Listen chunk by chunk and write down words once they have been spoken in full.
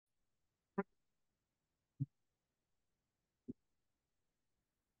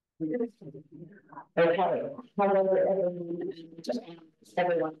Okay. Hello,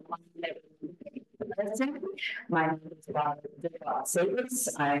 everyone. My name is Douvartzidis.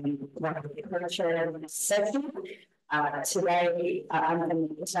 I'm one of the co-chairs of this session. Today, I'm going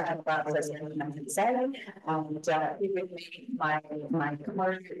to talk about President NZLA, and here with me, my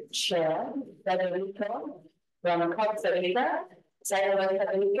co-chair, Federico, from Federico. Say hello,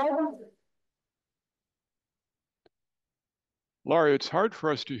 Federico. Lara, it's hard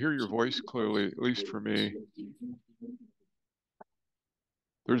for us to hear your voice clearly, at least for me.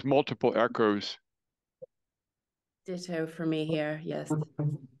 There's multiple echoes. Ditto for me here, yes.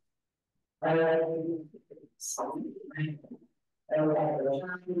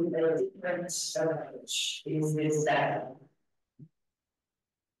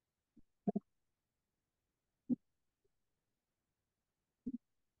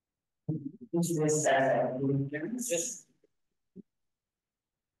 Is this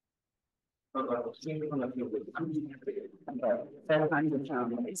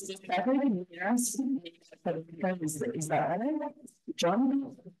is that right?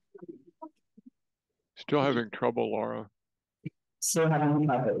 John? Still having trouble, Lara. Still having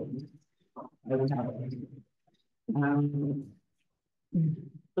trouble. Is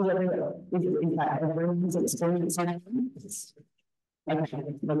that everyone's experience on it?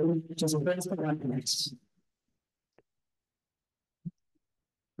 Okay, just first one next.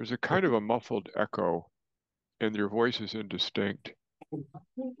 There's a kind of a muffled echo, and your voice is indistinct.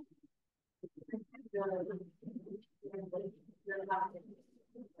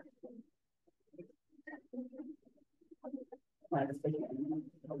 I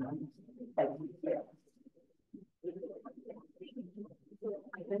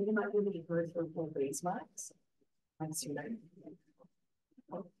think you might be heard for full base marks. I'm assuming.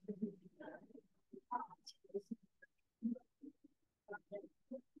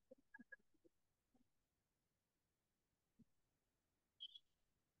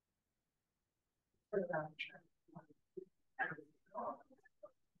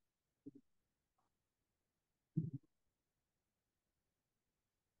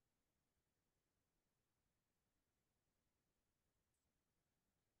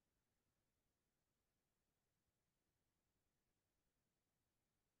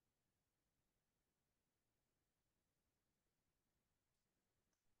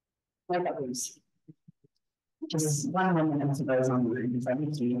 Just one more minute to those on the room because I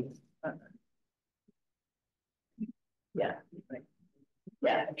need to. Yeah.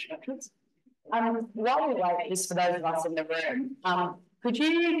 While we wait, just for those of us in the room, could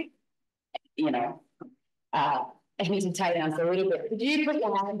you, entertain us a little bit? Could you put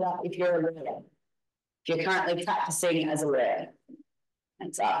your hand up if you're a lawyer? If you're currently practicing as a lawyer,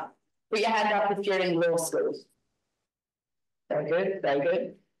 hands up. Put your hand up if you're in law school. Very good, very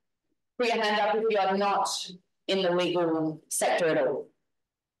good. Put your hand up if you're not in the legal sector at all.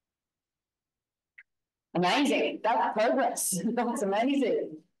 Amazing, that's progress. That's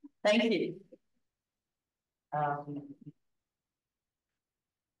amazing. Thank you.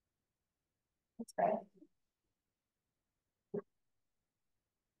 That's great.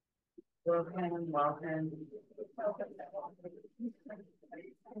 Welcome.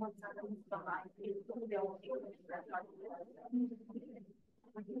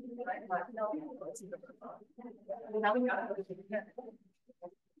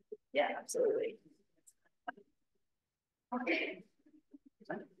 Yeah, absolutely. Okay.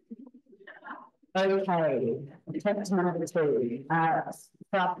 Okay, attempt number 2.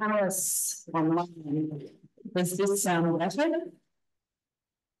 For our panelists online, does this sound better?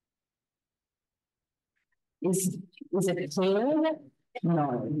 Is it clear? No.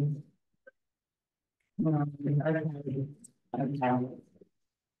 No. Okay.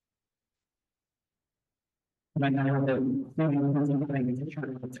 I know that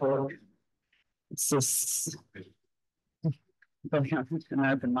talk. It's just an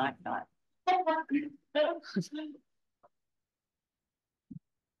open mic night.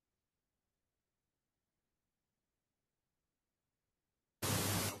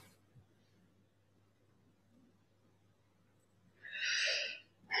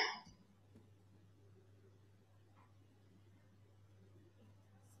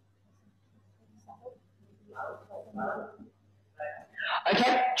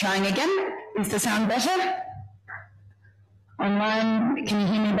 Okay, trying again. Is the sound better? Online, can you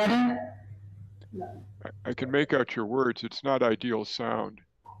hear me better? I can make out your words. It's not ideal sound.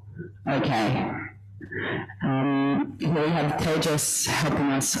 Okay. We have Tejas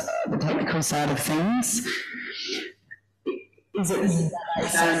helping us the technical side of things. Is it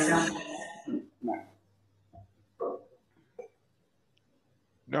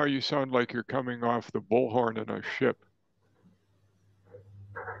Now you sound like you're coming off the bullhorn in a ship.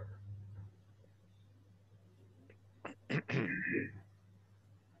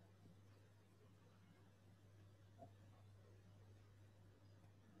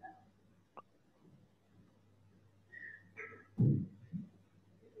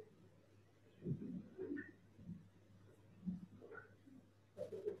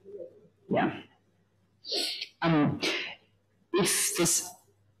 Yeah. If this,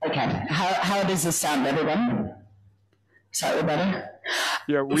 okay, how does this sound, everyone? Slightly better?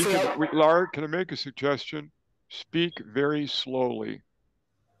 Yeah, Lara, can I make a suggestion? Speak very slowly.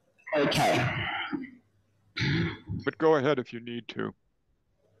 Okay. But go ahead if you need to.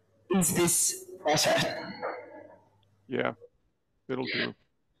 Is this better? Yeah, it'll do.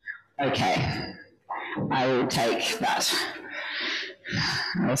 Okay. I will take that.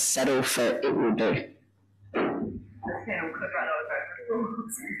 I'll settle for it will do.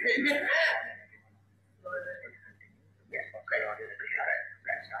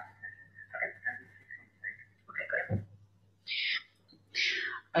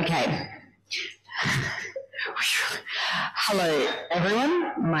 Okay. Hello,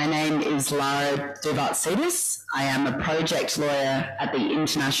 everyone. My name is Lara Douvartzidis. I am a project lawyer at the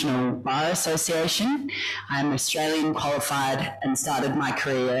International Bar Association. I am Australian qualified and started my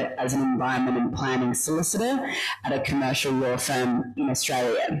career as an environment and planning solicitor at a commercial law firm in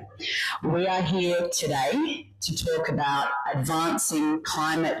Australia. We are here today to talk about advancing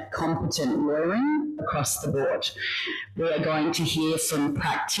climate competent lawyering across the board. We are going to hear from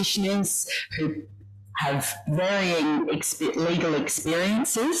practitioners who have varying legal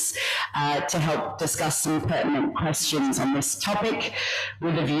experiences to help discuss some pertinent questions on this topic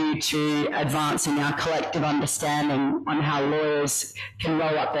with a view to advancing our collective understanding on how lawyers can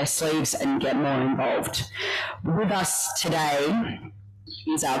roll up their sleeves and get more involved. With us today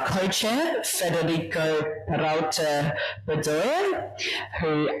is our co-chair, Federico Peralta-Bedoya,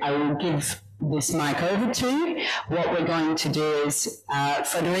 who I will give this mic over to. What we're going to do is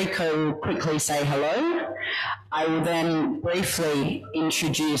Federico will quickly say hello. I will then briefly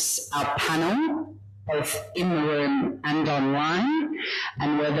introduce our panel, both in the room and online,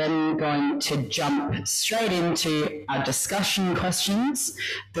 and we're then going to jump straight into our discussion questions.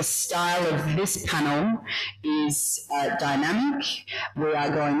 The style of this panel is dynamic. We are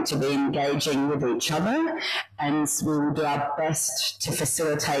going to be engaging with each other, and we will do our best to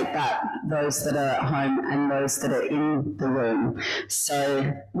facilitate that, those that are at home and those that are in the room.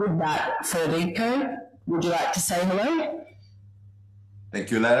 So with that, Federico, would you like to say hello?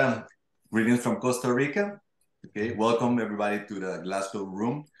 Thank you, Lara. Greetings from Costa Rica. Okay, welcome everybody to the Glasgow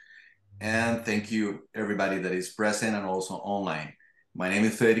room. And thank you everybody that is present and also online. My name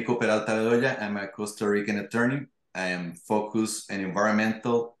is Federico Peralta-Bedoya. I'm a Costa Rican attorney. I am focused on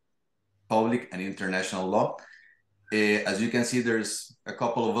environmental, public, and international law. As you can see, there's a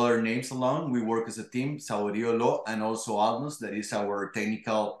couple of other names along. We work as a team, SaborioLaw and also Alnus, that is our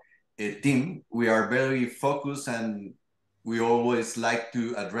technical team. We are very focused and we always like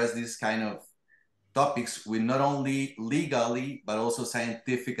to address this kind of topics with not only legally, but also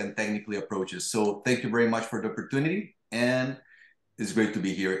scientific and technically approaches. So thank you very much for the opportunity. And it's great to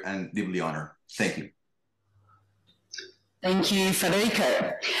be here and deeply honored. Thank you. Thank you,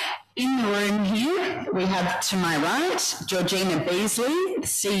 Federico. In the room here, we have to my right, Georgina Beasley,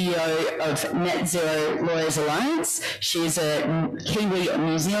 CEO of Net Zero Lawyers Alliance. She's a Kiwi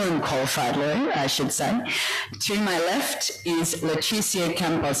New Zealand qualified lawyer, I should say. To my left is Letícia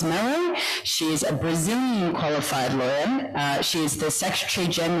Campos Mello. She is a Brazilian qualified lawyer. She is the Secretary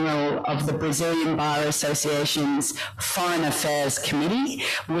General of the Brazilian Bar Association's Foreign Affairs Committee,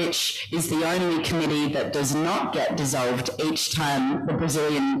 which is the only committee that does not get dissolved each time the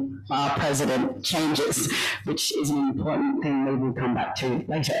Brazilian bar president changes, which is an important thing we will come back to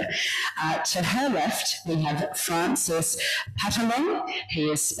later. To her left, we have Francis Patalong.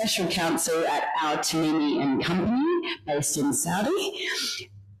 He is Special Counsel at our Tamimi and Company, based in Saudi.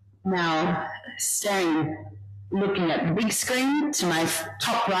 Now, looking at the big screen, to my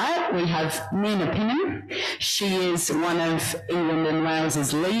top right, we have Nina Pindham. She is one of England and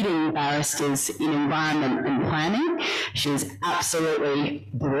Wales's leading barristers in environment and planning. She is absolutely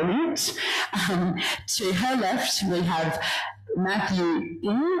brilliant. To her left, we have Matthew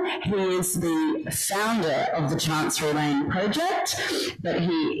Ing, who is the founder of the Chancery Lane project, but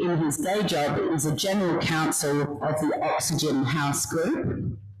he, in his day job, is a general counsel of the Oxygen House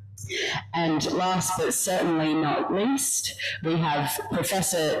Group. And last but certainly not least, we have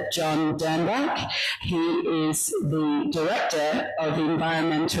Professor John Dernbach. He is the Director of the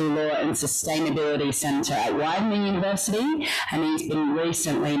Environmental Law and Sustainability Centre at Widener University, and he's been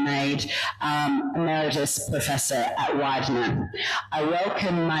recently made Emeritus Professor at Widener. I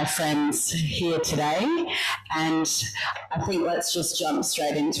welcome my friends here today, and I think let's just jump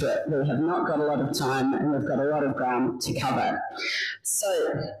straight into it. We have not got a lot of time, and we've got a lot of ground to cover.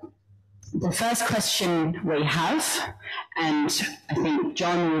 So, the first question we have, and I think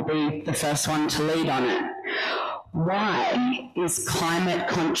John will be the first one to lead on it. Why is climate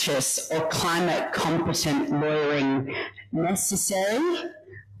conscious or climate competent lawyering necessary?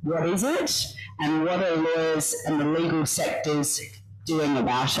 What is it? And what are lawyers and the legal sectors doing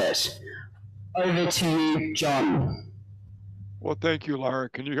about it? Over to you, John. Well, thank you, Lara.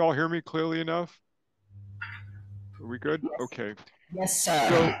 Can you all hear me clearly enough? Are we good? Yes. Okay. Yes,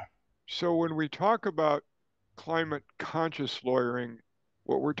 sir. So when we talk about climate conscious lawyering,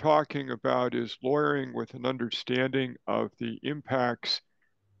 what we're talking about is lawyering with an understanding of the impacts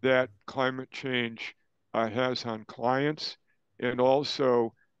that climate change has on clients, and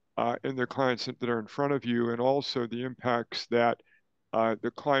also in the clients that are in front of you, and also the impacts that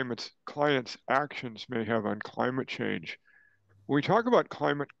the client's actions may have on climate change. When we talk about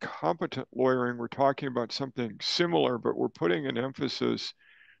climate competent lawyering, we're talking about something similar, but we're putting an emphasis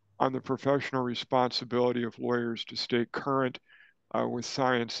on the professional responsibility of lawyers to stay current with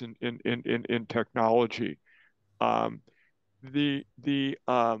science and technology. The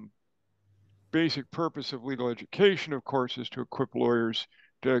basic purpose of legal education, of course, is to equip lawyers,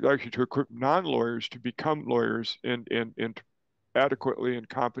 to equip non-lawyers to become lawyers and adequately and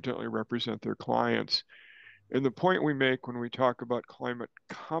competently represent their clients. And the point we make when we talk about climate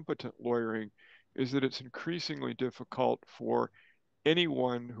competent lawyering is that it's increasingly difficult for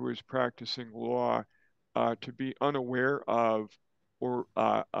anyone who is practicing law to be unaware of or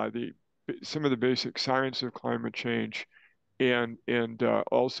some of the basic science of climate change, and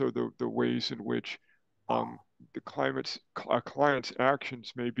also the ways in which the client's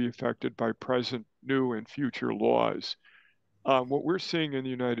actions may be affected by present, new, and future laws. What we're seeing in the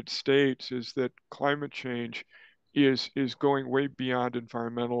United States is that climate change is going way beyond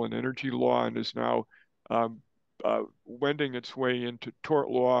environmental and energy law and is now wending its way into tort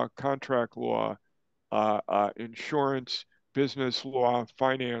law, contract law, insurance, business law,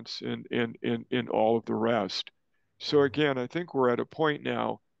 finance, and all of the rest. So again, I think we're at a point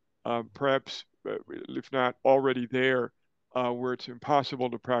now, perhaps if not already there, where it's impossible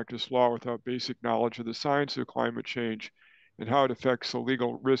to practice law without basic knowledge of the science of climate change and how it affects the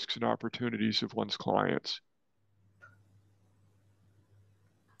legal risks and opportunities of one's clients.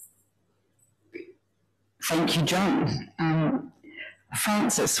 Thank you, John.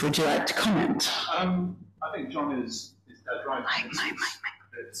 Francis, would you like to comment? I think John is dead right.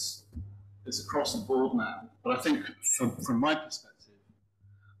 It's across the board now. But I think from my perspective,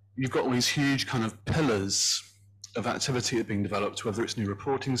 you've got all these huge kind of pillars of activity that are being developed, whether it's new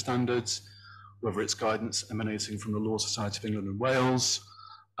reporting standards, whether it's guidance emanating from the Law Society of England and Wales,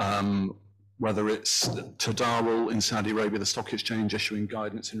 whether it's Tadawul in Saudi Arabia, the stock exchange issuing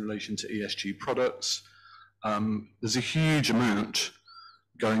guidance in relation to ESG products. There's a huge amount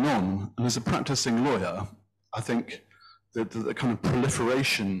going on, and as a practicing lawyer, I think that the kind of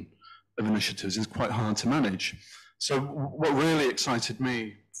proliferation of initiatives is quite hard to manage. So what really excited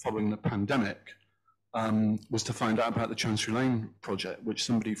me following the pandemic was to find out about the Chancery Lane project, which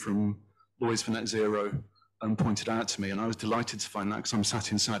somebody from Lawyers for Net Zero pointed out to me, and I was delighted to find that because I'm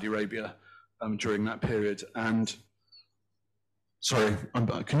sat in Saudi Arabia during that period. And sorry,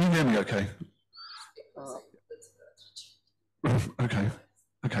 can you hear me okay?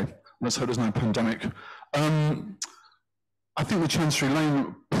 Okay. Let's hope there's no pandemic. I think the Chancery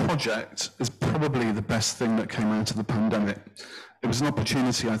Lane project is probably the best thing that came out of the pandemic. It was an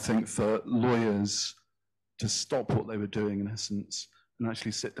opportunity, I think, for lawyers to stop what they were doing, in essence, and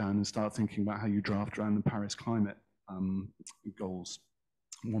actually sit down and start thinking about how you draft around the Paris climate goals,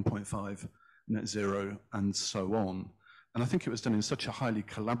 1.5, net zero, and so on. And I think it was done in such a highly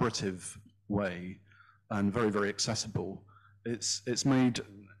collaborative way and very, very accessible. It's made,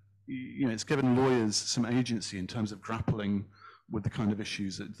 it's given lawyers some agency in terms of grappling with the kind of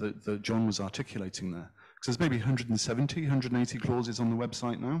issues that John was articulating there. Because there's maybe 170, 180 clauses on the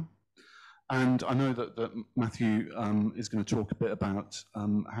website now. And I know that Matthew is going to talk a bit about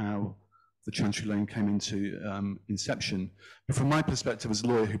how the Chancery Lane came into inception. But from my perspective as a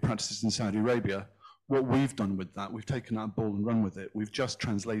lawyer who practices in Saudi Arabia, what we've done with that, we've taken that ball and run with it. We've just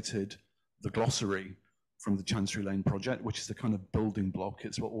translated the glossary from the Chancery Lane project, which is the kind of building block.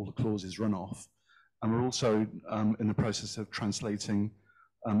 It's what all the clauses run off. And we're also in the process of translating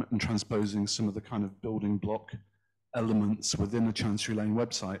and transposing some of the kind of building block elements within the Chancery Lane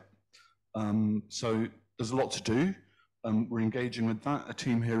website. So there's a lot to do. We're engaging with that. A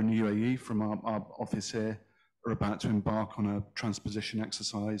team here in the UAE from our office here are about to embark on a transposition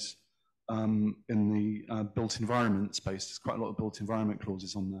exercise in the built environment space. There's quite a lot of built environment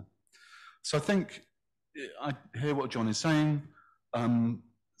clauses on there. So I think I hear what John is saying.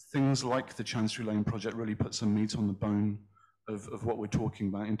 Things like the Chancery Lane project really put some meat on the bone of what we're talking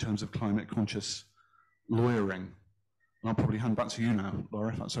about in terms of climate conscious lawyering. And I'll probably hand back to you now,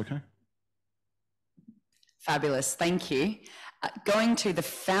 Lara, if that's okay. Fabulous, thank you. Going to the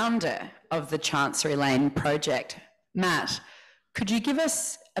founder of the Chancery Lane project, Matt, could you give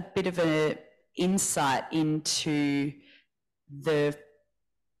us a bit of an insight into the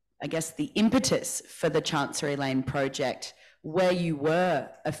impetus for the Chancery Lane project, where you were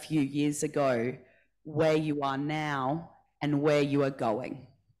a few years ago, where you are now, and where you are going?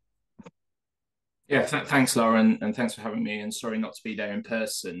 Yeah, thanks, Lara, and thanks for having me, and sorry not to be there in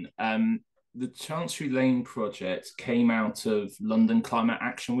person. The Chancery Lane project came out of London Climate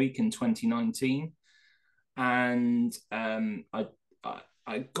Action Week in 2019, and I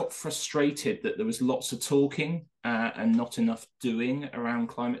got frustrated that there was lots of talking and not enough doing around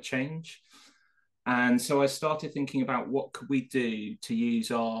climate change. And so I started thinking about what could we do to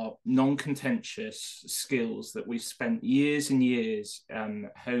use our non-contentious skills that we've spent years and years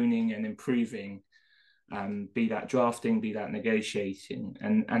honing and improving, be that drafting, be that negotiating,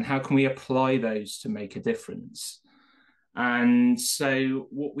 and how can we apply those to make a difference? And so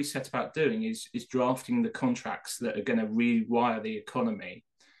what we set about doing is drafting the contracts that are going to rewire the economy,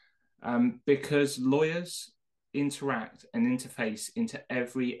 because lawyers interact and interface into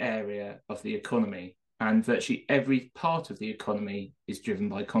every area of the economy, and virtually every part of the economy is driven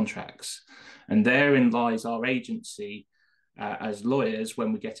by contracts. And therein lies our agency as lawyers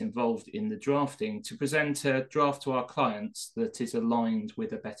when we get involved in the drafting to present a draft to our clients that is aligned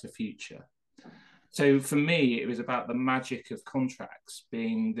with a better future. So for me, it was about the magic of contracts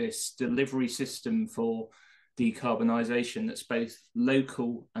being this delivery system for decarbonisation that's both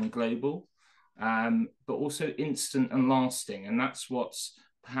local and global, but also instant and lasting. And that's what's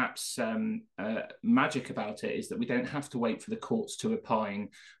perhaps magic about it, is that we don't have to wait for the courts to opine.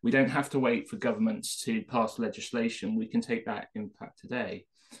 We don't have to wait for governments to pass legislation. We can take that impact today.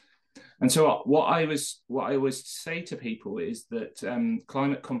 And so what I always say to people is that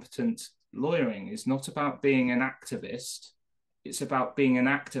climate competent lawyering is not about being an activist, it's about being an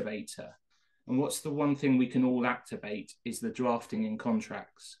activator. And what's the one thing we can all activate is the drafting in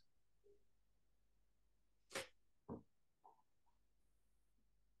contracts.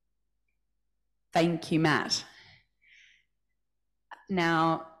 Thank you, Matt.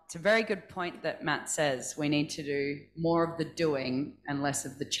 Now, it's a very good point that Matt says we need to do more of the doing and less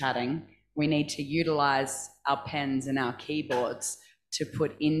of the chatting. We need to utilise our pens and our keyboards to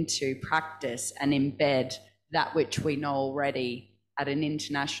put into practice and embed that which we know already at an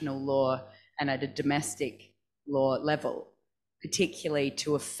international law and at a domestic law level, particularly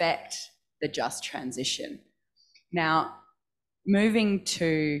to affect the just transition. Now, moving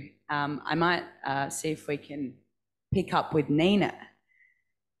to, I might see if we can pick up with Nina.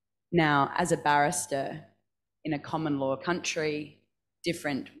 Now, as a barrister in a common law country,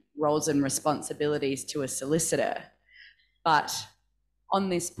 different roles and responsibilities to a solicitor, but on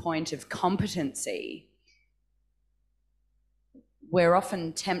this point of competency, we're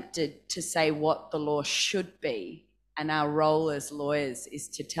often tempted to say what the law should be, and our role as lawyers is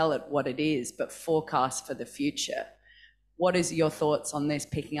to tell it what it is, but forecast for the future. What is your thoughts on this,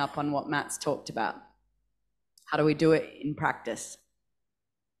 picking up on what Matt's talked about? How do we do it in practice?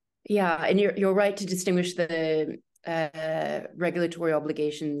 Yeah, and you're right to distinguish the regulatory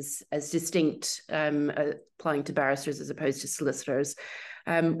obligations as distinct, applying to barristers as opposed to solicitors.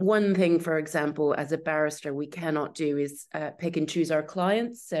 One thing, for example, as a barrister, we cannot do is pick and choose our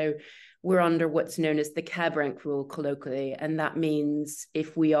clients. So we're under what's known as the cab rank rule colloquially, and that means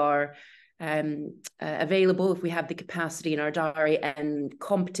if we are available, if we have the capacity in our diary and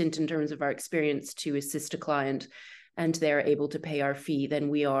competent in terms of our experience to assist a client, and they're able to pay our fee, then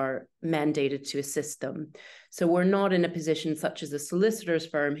we are mandated to assist them. So we're not in a position such as a solicitor's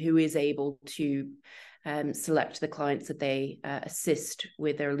firm who is able to select the clients that they assist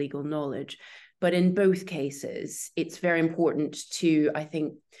with their legal knowledge. But in both cases, it's very important to, I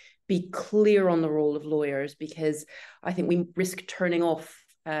think, be clear on the role of lawyers, because I think we risk turning off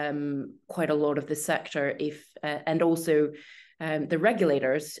quite a lot of the sector if, and also The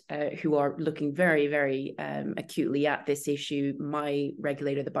regulators who are looking very, very acutely at this issue, my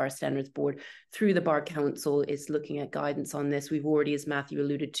regulator, the Bar Standards Board, through the Bar Council, is looking at guidance on this. We've already, as Matthew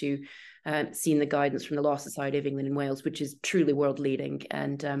alluded to, seen the guidance from the Law Society of England and Wales, which is truly world leading.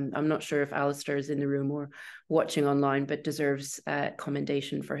 And I'm not sure if Alistair is in the room or watching online, but deserves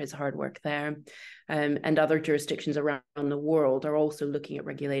commendation for his hard work there. And other jurisdictions around the world are also looking at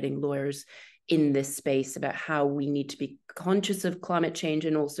regulating lawyers in this space about how we need to be conscious of climate change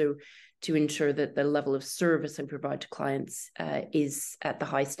and also to ensure that the level of service I provide to clients is at the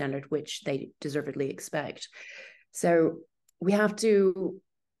high standard which they deservedly expect. So we have to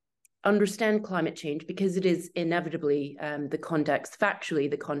understand climate change because it is inevitably the context, factually,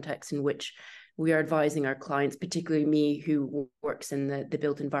 the context in which we are advising our clients, particularly me who works in the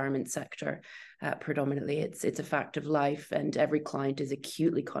built environment sector predominantly. It's a fact of life, and every client is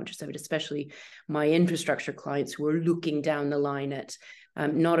acutely conscious of it, especially my infrastructure clients who are looking down the line at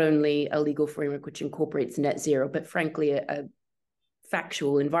not only a legal framework which incorporates net zero, but frankly, a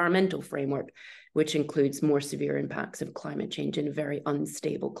factual environmental framework which includes more severe impacts of climate change in a very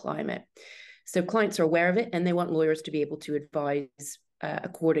unstable climate. So clients are aware of it, and they want lawyers to be able to advise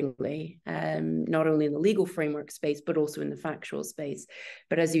accordingly, not only in the legal framework space, but also in the factual space.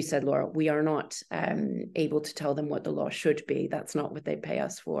 But as you said, Laura, we are not able to tell them what the law should be. That's not what they pay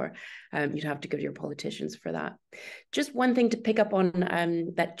us for. You'd have to go to your politicians for that. Just one thing to pick up on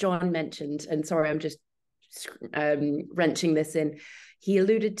that John mentioned, and sorry, I'm just wrenching this in. He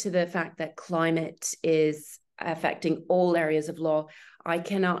alluded to the fact that climate is affecting all areas of law. I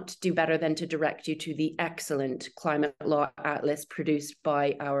cannot do better than to direct you to the excellent Climate Law Atlas produced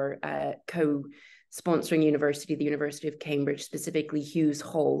by our co-sponsoring university, the University of Cambridge, specifically Hughes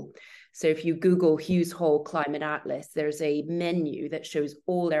Hall. So if you Google Hughes Hall Climate Atlas, there's a menu that shows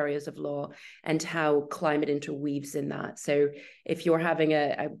all areas of law and how climate interweaves in that. So if you're having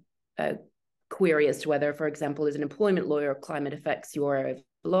a query as to whether, for example, as an employment lawyer, climate affects your area of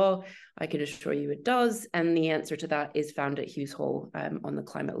law, I can assure you it does. And the answer to that is found at Hughes Hall on the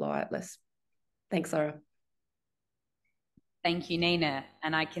Climate Law Atlas. Thanks, Lara. Thank you, Nina.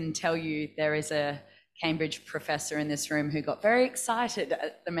 And I can tell you there is a Cambridge professor in this room who got very excited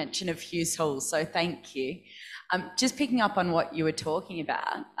at the mention of Hughes Hall. So thank you. Just picking up on what you were talking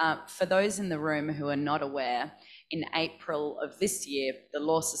about, for those in the room who are not aware, in April of this year, the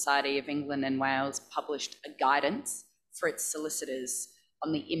Law Society of England and Wales published a guidance for its solicitors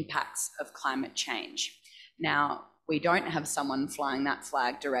on the impacts of climate change. Now, we don't have someone flying that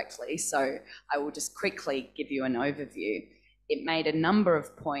flag directly, so I will just quickly give you an overview. It made a number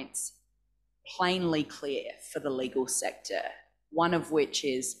of points plainly clear for the legal sector, one of which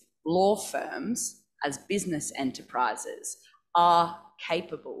is law firms as business enterprises are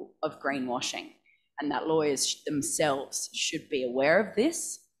capable of greenwashing, and that lawyers themselves should be aware of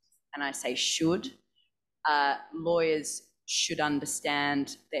this. And I say should. Lawyers should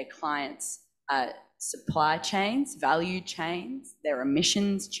understand their clients' supply chains, value chains, their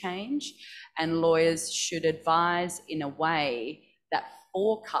emissions change, and lawyers should advise in a way that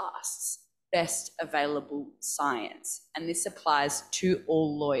forecasts best available science. And this applies to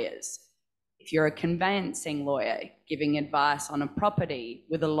all lawyers. If you're a conveyancing lawyer giving advice on a property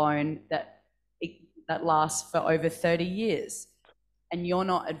with a loan that lasts for over 30 years, and you're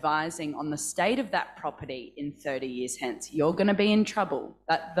not advising on the state of that property in 30 years hence, you're going to be in trouble.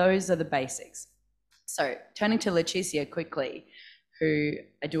 Those are the basics. So turning to Letícia quickly, who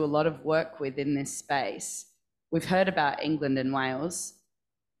I do a lot of work with in this space, we've heard about England and Wales.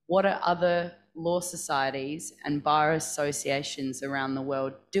 What are other law societies and bar associations around the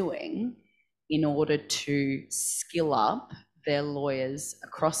world doing in order to skill up their lawyers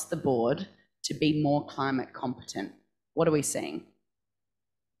across the board to be more climate competent? What are we seeing?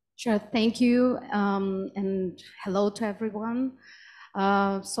 Sure, thank you, and hello to everyone.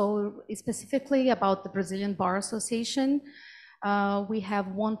 So specifically about the Brazilian Bar Association, we have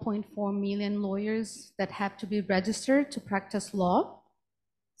 1.4 million lawyers that have to be registered to practice law.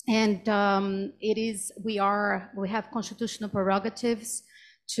 And we have constitutional prerogatives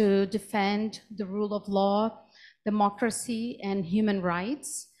to defend the rule of law, democracy, and human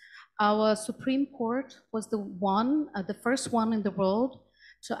rights. Our Supreme Court was the first one in the world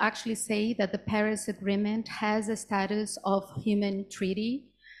to actually say that the Paris Agreement has a status of human treaty.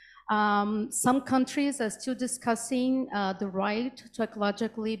 Some countries are still discussing the right to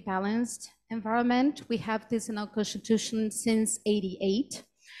ecologically balanced environment. We have this in our constitution since '88.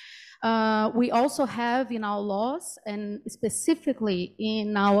 We also have in our laws, and specifically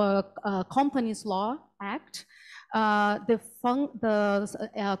in our Companies Law Act, the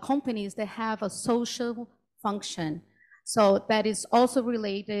companies that have a social function So that is also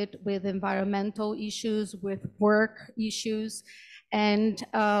related with environmental issues, with work issues. And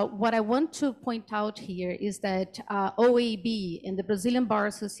what I want to point out here is that OAB and the Brazilian Bar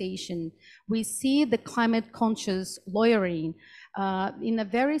Association, we see the climate conscious lawyering in a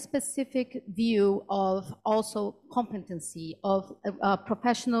very specific view of also competency, of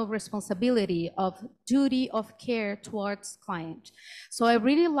professional responsibility, of duty of care towards client. So I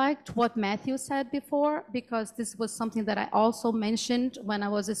really liked what Matthew said before, because this was something that I also mentioned when I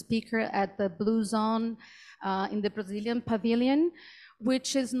was a speaker at the Blue Zone in the Brazilian pavilion,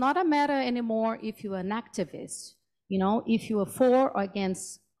 which is not a matter anymore if you're an activist, you know, if you are for or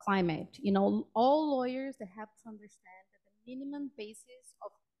against climate. You know, all lawyers, they have to understand that the minimum basis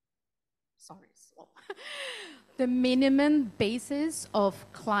of, the minimum basis of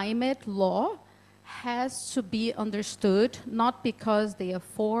climate law has to be understood, not because they are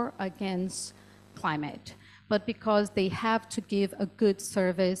for or against climate, but because they have to give a good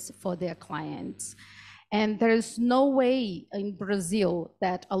service for their clients. And there's no way in Brazil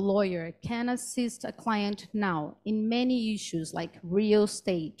that a lawyer can assist a client now in many issues like real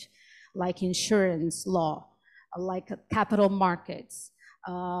estate, like insurance law, like capital markets,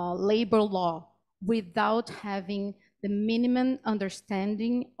 labor law, without having the minimum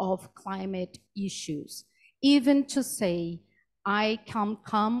understanding of climate issues. Even to say, I can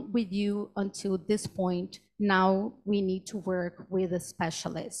come with you until this point, now we need to work with a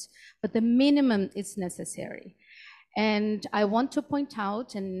specialist. But the minimum is necessary. And I want to point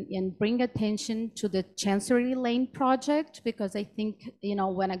out and bring attention to the Chancery Lane project, because I think, you know,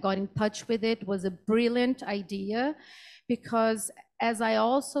 when I got in touch with it, was a brilliant idea, because as I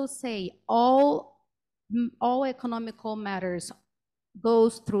also say, all economical matters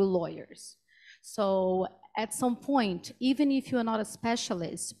goes through lawyers. So at some point, even if you're not a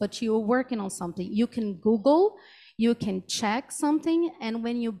specialist, but you're working on something, you can Google, you can check something, and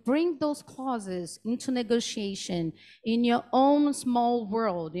when you bring those clauses into negotiation in your own small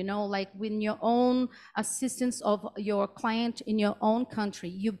world, you know, like with your own assistance of your client in your own country,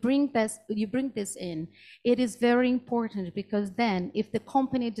 you bring this in. It is very important, because then if the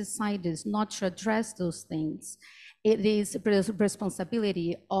company decides not to address those things, it is the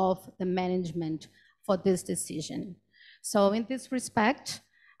responsibility of the management for this decision. So in this respect,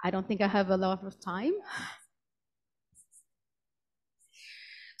 I don't think I have a lot of time.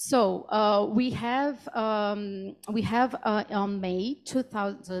 So we have on May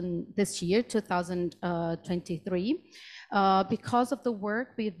 2023, because of the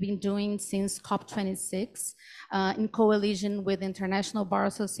work we've been doing since COP26 in coalition with International Bar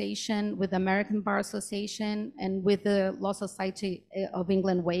Association, with American Bar Association, and with the Law Society of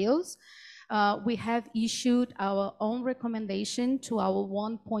England Wales, we have issued our own recommendation to our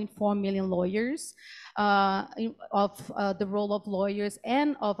 1.4 million lawyers of the role of lawyers,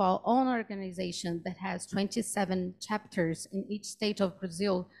 and of our own organization that has 27 chapters in each state of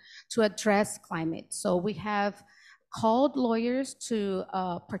Brazil to address climate. So we have called lawyers to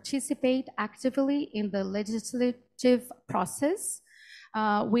participate actively in the legislative process.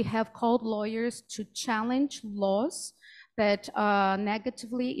 We have called lawyers to challenge laws that are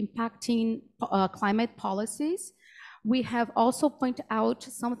negatively impacting climate policies. We have also pointed out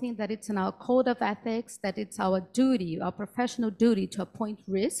something that it's in our code of ethics, that it's our duty, our professional duty, to appoint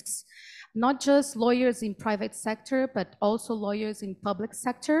risks, not just lawyers in private sector, but also lawyers in public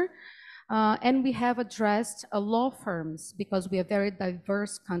sector. And we have addressed law firms, because we are a very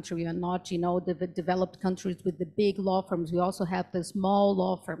diverse country. We are not, you know, the developed countries with the big law firms. We also have the small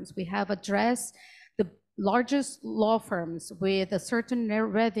law firms. We have addressed the largest law firms with a certain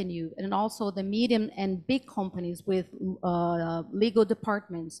revenue, and also the medium and big companies with legal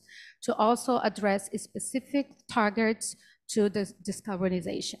departments, to also address specific targets to the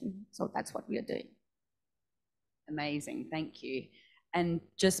decarbonization. So that's what we are doing. Amazing, thank you. And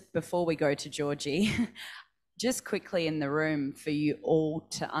just before we go to Georgie, just quickly in the room for you all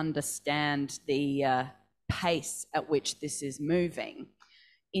to understand the pace at which this is moving.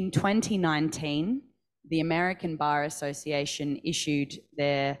 In 2019, the American Bar Association issued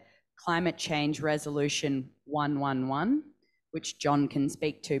their Climate Change Resolution 111, which John can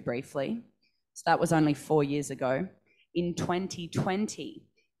speak to briefly. So that was only 4 years ago. In 2020,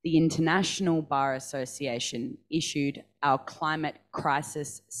 the International Bar Association issued our Climate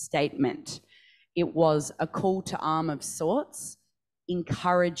Crisis Statement. It was a call to arms of sorts,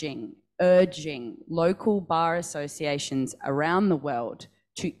 encouraging, urging local bar associations around the world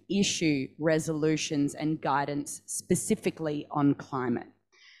to issue resolutions and guidance specifically on climate.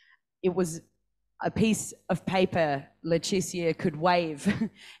 It was a piece of paper Letícia could wave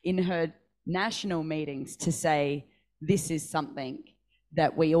in her national meetings to say, this is something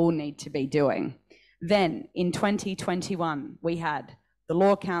that we all need to be doing. Then in 2021, we had the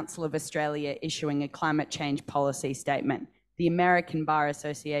Law Council of Australia issuing a climate change policy statement, the American Bar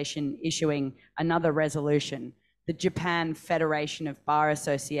Association issuing another resolution, the Japan Federation of Bar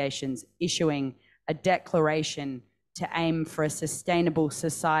Associations issuing a declaration to aim for a sustainable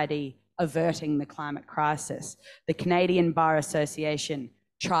society averting the climate crisis. The Canadian Bar Association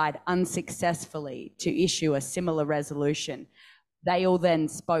tried unsuccessfully to issue a similar resolution. They all then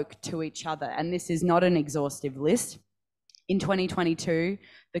spoke to each other, and this is not an exhaustive list. In 2022,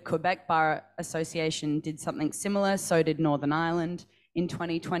 the Quebec Bar Association did something similar, so did Northern Ireland. In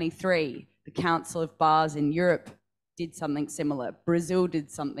 2023, the Council of Bars in Europe did something similar. Brazil did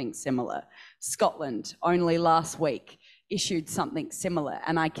something similar. Scotland, only last week, issued something similar.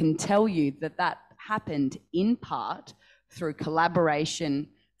 And I can tell you that that happened in part through collaboration,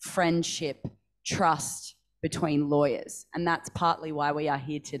 friendship, trust between lawyers. And that's partly why we are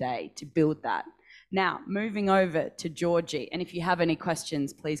here today, to build that. Now, moving over to Georgie, and if you have any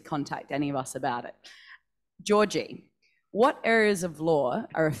questions, please contact any of us about it. Georgie, what areas of law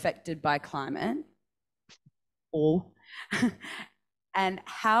are affected by climate? All. And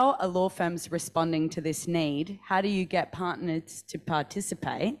how are law firms responding to this need? How do you get partners to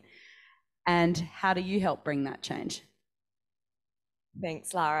participate? And how do you help bring that change?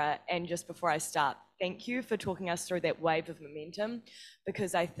 Thanks, Lara. And just before I start, thank you for talking us through that wave of momentum,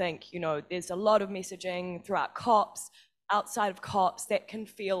 because I think, you know, there's a lot of messaging throughout COPs, outside of COPs, that can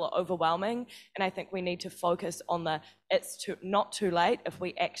feel overwhelming. And I think we need to focus on the not too late if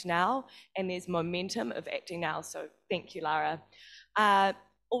we act now, and there's momentum of acting now. So thank you, Lara.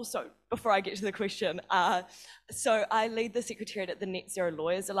 Also, before I get to the question, so I lead the Secretariat at the Net Zero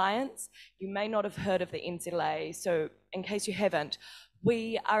Lawyers Alliance. You may not have heard of the NZLA, so in case you haven't,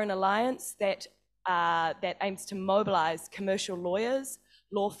 we are an alliance that aims to mobilise commercial lawyers,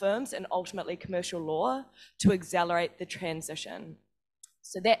 law firms, and ultimately commercial law to accelerate the transition.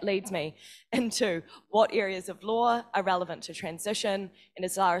 So that leads me into what areas of law are relevant to transition, and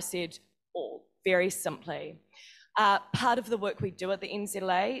as Lara said, all, very simply. Part of the work we do at the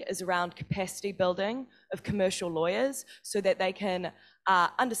NZLA is around capacity building of commercial lawyers so that they can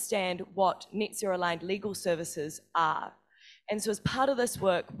understand what net zero aligned legal services are. And so as part of this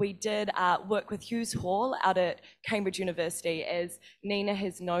work, we did work with Hughes Hall out at Cambridge University, as Nina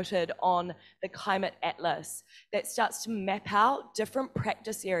has noted, on the Climate Atlas that starts to map out different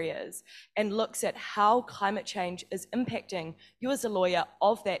practice areas and looks at how climate change is impacting you as a lawyer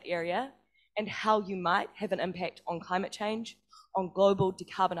of that area and how you might have an impact on climate change, on global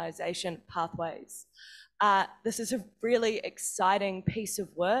decarbonisation pathways. This is a really exciting piece of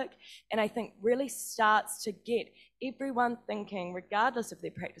work, and I think really starts to get everyone thinking, regardless of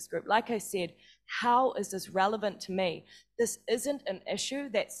their practice group, like I said, how is this relevant to me? This isn't an issue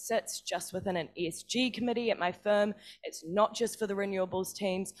that sits just within an ESG committee at my firm. It's not just for the renewables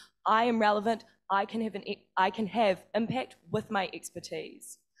teams. I am relevant. I can have impact with my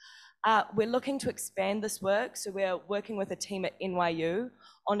expertise. We're looking to expand this work, so we're working with a team at NYU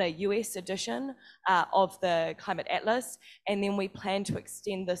on a US edition of the Climate Atlas, and then we plan to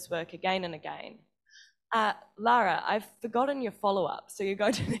extend this work again and again. Lara, I've forgotten your follow-up, so you're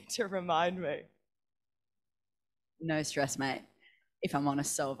going to need to remind me. No stress, mate. If I'm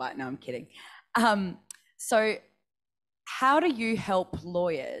honest, so have I. No, I'm kidding. So how do you help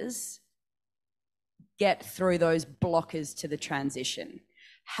lawyers get through those blockers to the transition?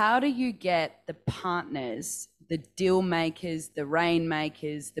 How do you get the partners, the deal makers, the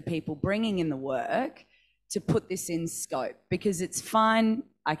rainmakers, the people bringing in the work to put this in scope? Because it's fine,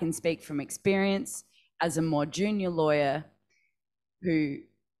 I can speak from experience as a more junior lawyer who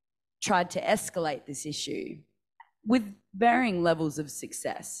tried to escalate this issue with varying levels of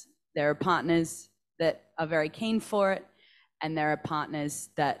success. There are partners that are very keen for it, and there are partners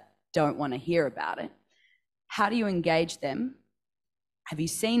that don't want to hear about it. How do you engage them? Have you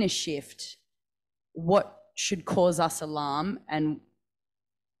seen a shift? What should cause us alarm? And,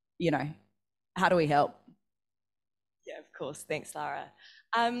 you know, how do we help? Yeah, of course. Thanks, Lara.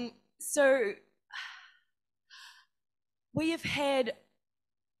 So we have had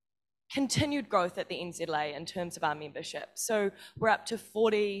continued growth at the NZLA in terms of our membership. So we're up to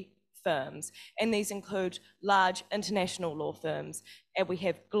 40 firms, and these include large international law firms, and we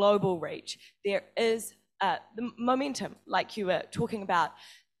have global reach. There is the momentum, like you were talking about,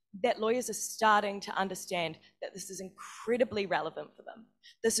 that lawyers are starting to understand that this is incredibly relevant for them.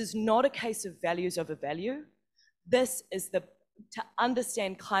 This is not a case of values over value. This is to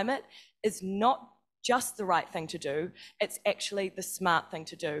understand climate is not just the right thing to do. It's actually the smart thing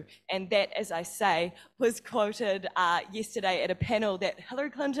to do. And that, as I say, was quoted yesterday at a panel that Hillary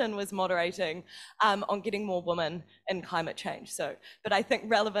Clinton was moderating on getting more women in climate change. So, but I think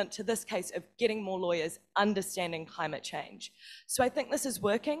relevant to this case of getting more lawyers understanding climate change. So I think this is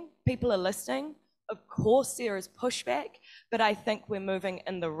working. People are listening. Of course, there is pushback, but I think we're moving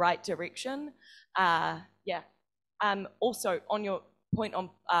in the right direction. Also, on your point on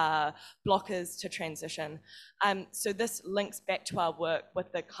blockers to transition. So this links back to our work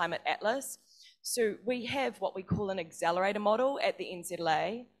with the Climate Atlas. So we have what we call an accelerator model at the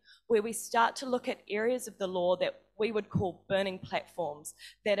NZLA, where we start to look at areas of the law that we would call burning platforms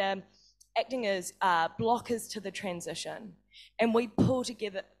that are acting as blockers to the transition. And we pull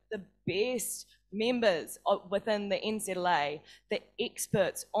together the best members within the NZLA, the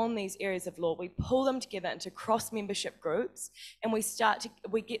experts on these areas of law. We pull them together into cross-membership groups, and we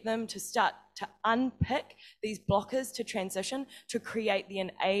get them to start to unpick these blockers to transition to create the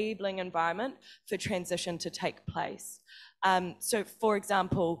enabling environment for transition to take place. So, for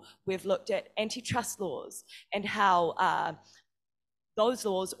example, we've looked at antitrust laws and how those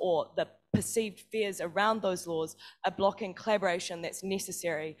laws, or the perceived fears around those laws, are blocking collaboration that's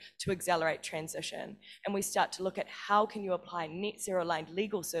necessary to accelerate transition. And we start to look at how can you apply net zero aligned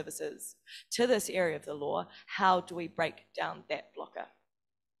legal services to this area of the law? How do we break down that blocker?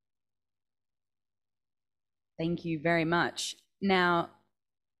 Thank you very much. Now,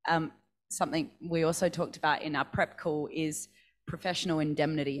 something we also talked about in our prep call is professional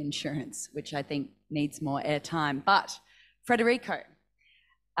indemnity insurance, which I think needs more airtime. But Federico,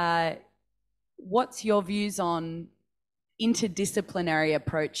 what's your views on interdisciplinary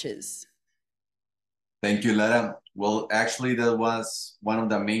approaches? Thank you, Lara. Well, actually, that was one of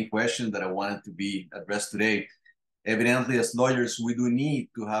the main questions that I wanted to be addressed today. Evidently, as lawyers, we do need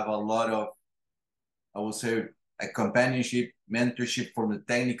to have a lot of, I would say, a companionship, mentorship from the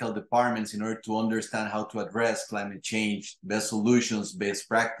technical departments in order to understand how to address climate change, best solutions, best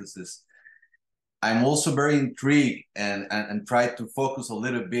practices. I'm also very intrigued and try to focus a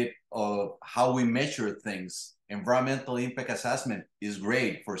little bit of how we measure things. Environmental impact assessment is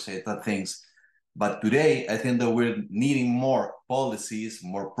great for certain things, but today I think that we're needing more policies,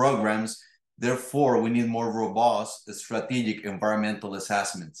 more programs. Therefore, we need more robust strategic environmental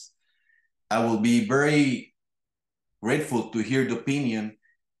assessments. I will be very grateful to hear the opinion,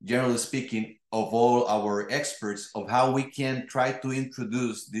 generally speaking, of all our experts of how we can try to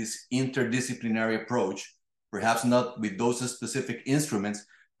introduce this interdisciplinary approach, perhaps not with those specific instruments,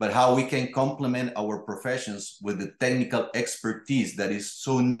 but how we can complement our professions with the technical expertise that is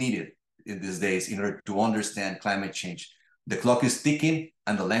so needed in these days in order to understand climate change. The clock is ticking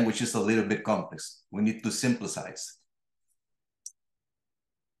and the language is a little bit complex. We need to simplify.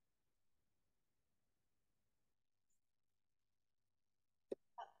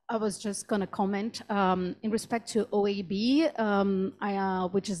 I was just going to comment in respect to OAB,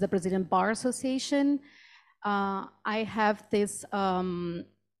 which is the Brazilian Bar Association. I have this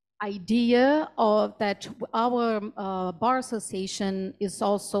idea of that our bar association is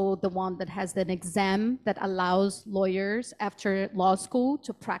also the one that has an exam that allows lawyers after law school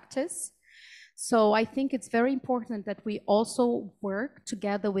to practice. So I think it's very important that we also work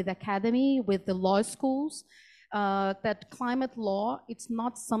together with academy, with the law schools, that climate law, it's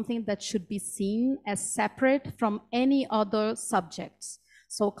not something that should be seen as separate from any other subjects.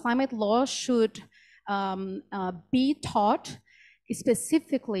 So climate law should be taught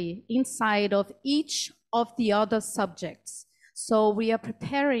specifically inside of each of the other subjects. So we are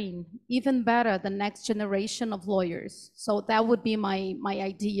preparing even better the next generation of lawyers. So that would be my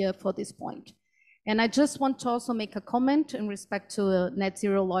idea for this point. And I just want to also make a comment in respect to Net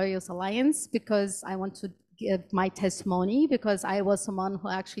Zero Lawyers Alliance, because I want to give my testimony, because I was someone who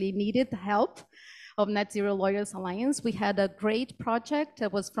actually needed the help of Net Zero Lawyers Alliance. We had a great project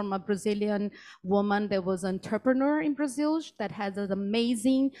that was from a Brazilian woman that was an entrepreneur in Brazil that had an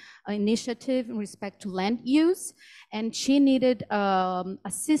amazing initiative in respect to land use. And she needed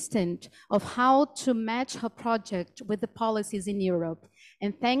assistance of how to match her project with the policies in Europe.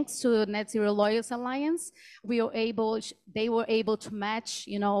 And thanks to Net Zero Lawyers Alliance, they were able to match,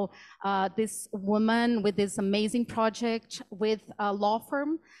 this woman with this amazing project with a law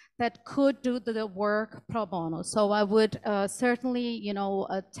firm that could do the work pro bono. So I would certainly,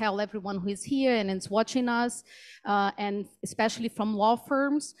 tell everyone who is here and is watching us, and especially from law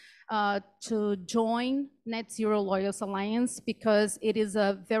firms, to join Net Zero Lawyers Alliance, because it is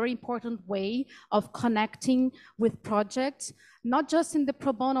a very important way of connecting with projects, not just in the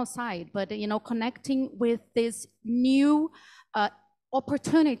pro bono side, but connecting with this new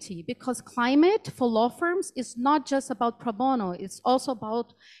opportunity, because climate for law firms is not just about pro bono, it's also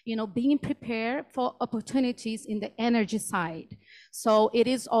about, you know, being prepared for opportunities in the energy side. So it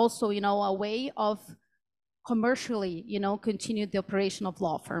is also, you know, a way of commercially, you know, continue the operation of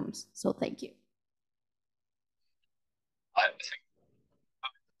law firms. So thank you. I think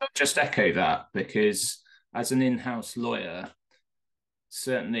I'll just echo that, because as an in-house lawyer,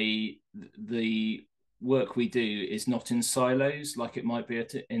 certainly the work we do is not in silos like it might be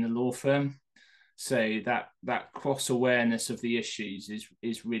in a law firm. So that cross-awareness of the issues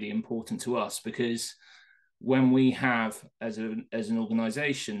is really important to us, because when we have, as an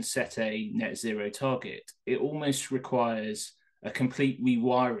organization, set a net zero target, it almost requires a complete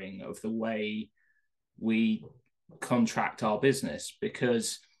rewiring of the way we contract our business,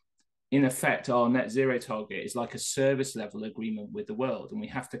 because in effect, our net zero target is like a service level agreement with the world, and we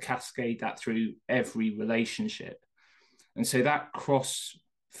have to cascade that through every relationship. And so that cross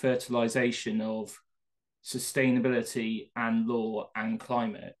fertilization of sustainability and law and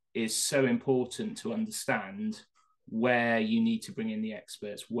climate is so important to understand where you need to bring in the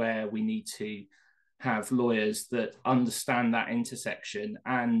experts, where we need to have lawyers that understand that intersection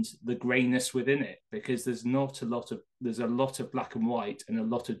and the greyness within it, because there's a lot of black and white and a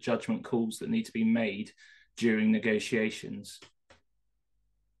lot of judgment calls that need to be made during negotiations.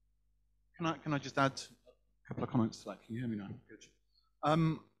 Can I just add a couple of comments to that? Can you hear me now?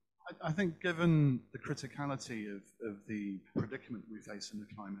 Good. I think given the criticality of the predicament we face in the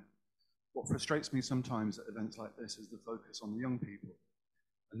climate, what frustrates me sometimes at events like this is the focus on the young people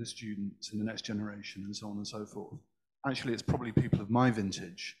and the students and the next generation and so on and so forth. Actually, it's probably people of my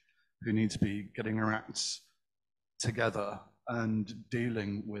vintage who need to be getting their acts together and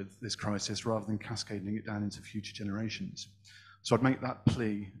dealing with this crisis rather than cascading it down into future generations. So I'd make that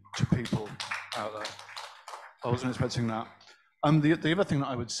plea to people out there. I wasn't expecting that. The other thing that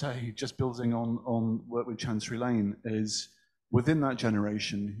I would say, just building on work with Chancery Lane, is within that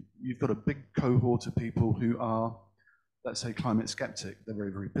generation, you've got a big cohort of people who are, let's say, climate skeptic. They're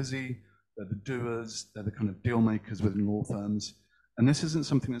very, very busy. They're the doers. They're the kind of deal makers within law firms. And this isn't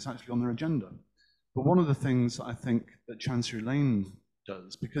something that's actually on their agenda. But one of the things I think that Chancery Lane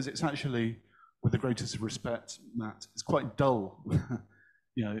does, because it's actually, with the greatest respect, Matt, it's quite dull.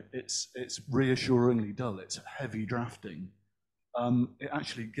 You know, it's reassuringly dull. It's heavy drafting. It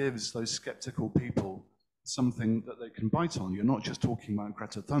actually gives those skeptical people something that they can bite on. You're not just talking about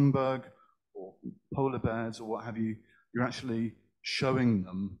Greta Thunberg or polar bears or what have you. You're actually showing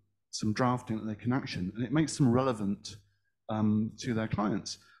them some drafting that they can action, and it makes them relevant to their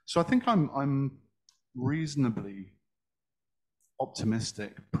clients. So I think I'm reasonably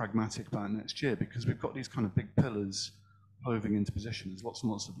optimistic, pragmatic about next year, because we've got these kind of big pillars hoving into position. There's lots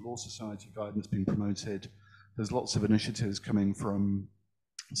and lots of law society guidance being promoted. There's lots of initiatives coming from,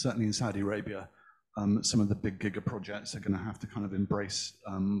 certainly in Saudi Arabia. Some of the big giga projects are going to have to kind of embrace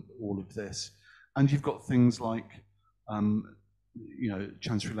all of this. And you've got things like, you know,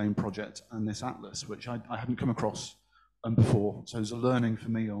 Chancery Lane project and this atlas, which I hadn't come across before. So it's a learning for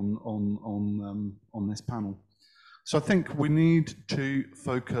me on this panel. So I think we need to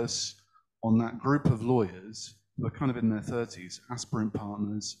focus on that group of lawyers who are kind of in their 30s, aspirant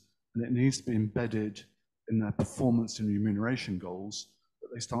partners, and it needs to be embedded in their performance and remuneration goals that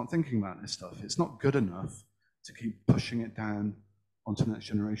they start thinking about this stuff. It's not good enough to keep pushing it down onto the next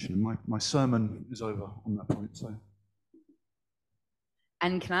generation. And my sermon is over on that point. So.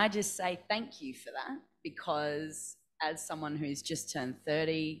 And can I just say thank you for that? Because as someone who's just turned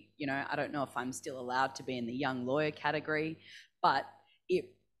 30, you know, I don't know if I'm still allowed to be in the young lawyer category, but if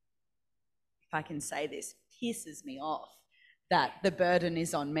I can say this, pisses me off that the burden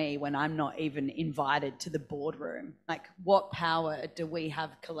is on me when I'm not even invited to the boardroom. Like, what power do we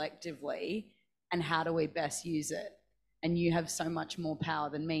have collectively, and how do we best use it? And you have so much more power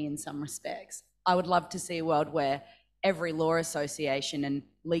than me in some respects. I would love to see a world where every law association and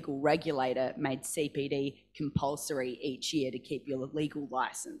legal regulator made CPD compulsory each year to keep your legal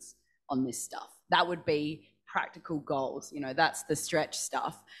license on this stuff. That would be practical goals. You know, that's the stretch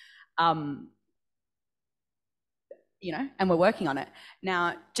stuff. You know, and we're working on it.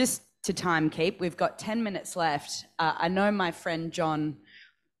 Now, just to time keep, we've got 10 minutes left. I know my friend John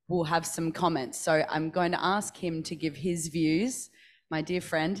will have some comments, so I'm going to ask him to give his views, my dear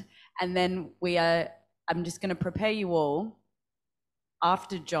friend, and then I'm just going to prepare you all.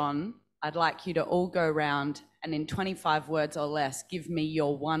 After John, I'd like you to all go around and in 25 words or less, give me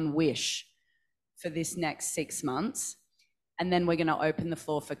your one wish for this next 6 months, and then we're going to open the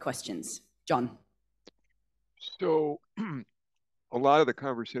floor for questions. John. So a lot of the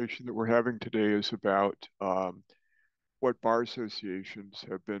conversation that we're having today is about what bar associations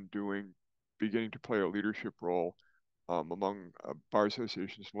have been doing, beginning to play a leadership role among bar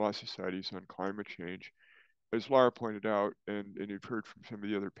associations and law societies on climate change. As Lara pointed out, and you've heard from some of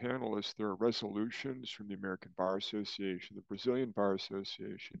the other panelists, there are resolutions from the American Bar Association, the Brazilian Bar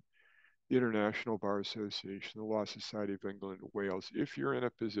Association, the International Bar Association, the Law Society of England and Wales. If you're in a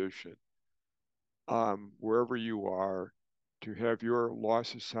position, wherever you are, to have your law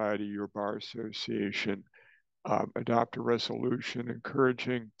society, your bar association, adopt a resolution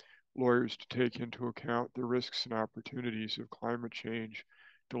encouraging lawyers to take into account the risks and opportunities of climate change,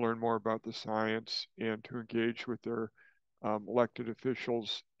 to learn more about the science, and to engage with their elected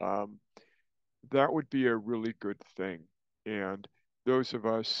officials, that would be a really good thing. And those of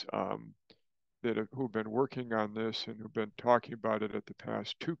us who've been working on this and who've been talking about it at the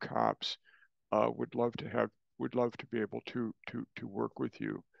past 2 COPs would love to be able to work with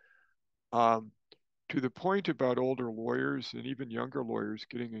you. To the point about older lawyers and even younger lawyers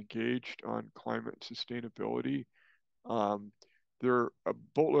getting engaged on climate sustainability, there are a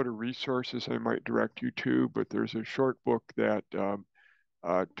boatload of resources I might direct you to, but there's a short book that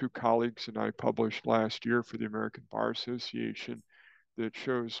 2 colleagues and I published last year for the American Bar Association that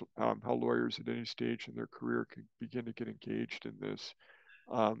shows how lawyers at any stage in their career can begin to get engaged in this.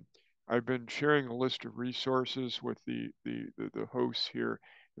 I've been sharing a list of resources with the hosts here,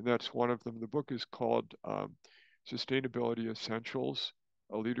 and that's one of them. The book is called Sustainability Essentials,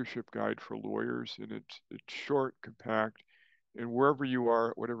 a leadership guide for lawyers, and it's short, compact, and wherever you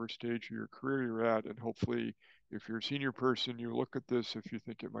are, at whatever stage of your career you're at, and hopefully if you're a senior person, you look at this if you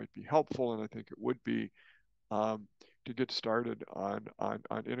think it might be helpful, and I think it would be, to get started on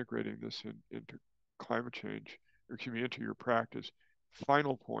integrating this into climate change, or excuse me, into your practice.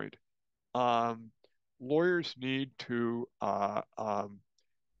 Final point, lawyers need to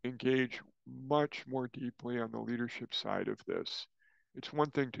engage much more deeply on the leadership side of this. It's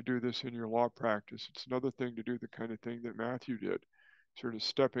one thing to do this in your law practice. It's another thing to do the kind of thing that Matthew did, sort of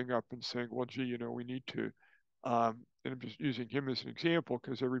stepping up and saying, well, gee, we need to, and I'm just using him as an example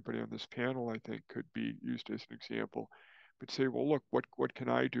because everybody on this panel, I think, could be used as an example, but say, well, look, what can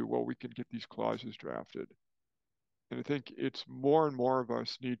I do? Well, we can get these clauses drafted. And I think it's more and more of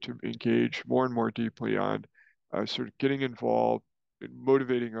us need to engage more and more deeply on sort of getting involved and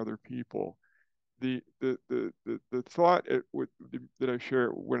motivating other people. The thought that I share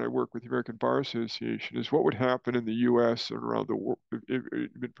when I work with the American Bar Association is what would happen in the U.S. and around the world,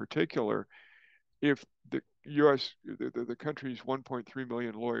 in particular, if the U.S., the country's 1.3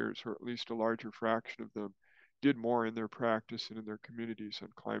 million lawyers, or at least a larger fraction of them, did more in their practice and in their communities on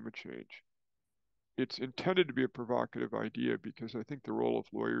climate change. It's intended to be a provocative idea because I think the role of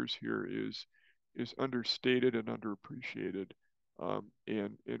lawyers here is understated and underappreciated,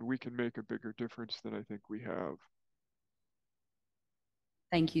 and we can make a bigger difference than I think we have.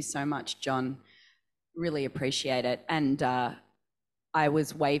 Thank you so much, John. Really appreciate it. And I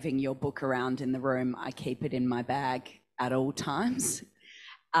was waving your book around in the room. I keep it in my bag at all times,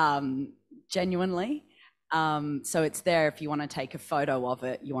 genuinely. So it's there if you want to take a photo of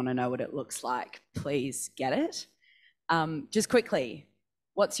it, you want to know what it looks like, please get it. Just quickly,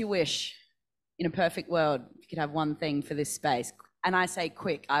 what's your wish? In a perfect world, if you could have one thing for this space, and I say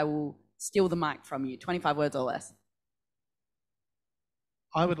quick, I will steal the mic from you, 25 words or less.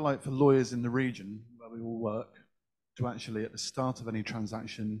 I would like for lawyers in the region where we all work to actually, at the start of any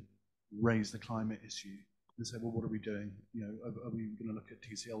transaction, raise the climate issue and say, well, what are we doing? Are we going to look at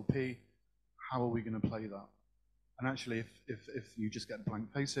TCLP? How are we going to play that? And actually, if you just get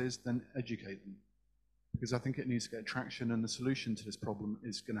blank faces, then educate them. Because I think it needs to get traction, and the solution to this problem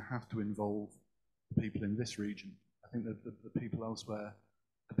is going to have to involve the people in this region. I think that the people elsewhere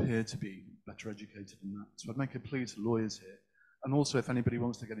appear to be better educated than that. So I'd make a plea to lawyers here. And also, if anybody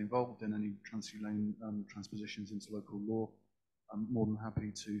wants to get involved in any Chancery Lane transpositions into local law, I'm more than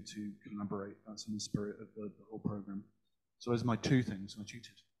happy to collaborate. That's in the spirit of the whole program. So those are my 2 things. I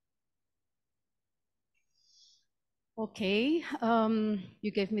cheated. Okay,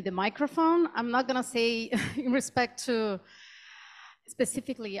 you gave me the microphone. I'm not gonna say in respect to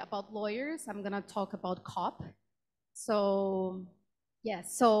specifically about lawyers, I'm gonna talk about COP. So,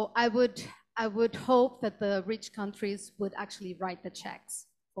 yes, so I would hope that the rich countries would actually write the checks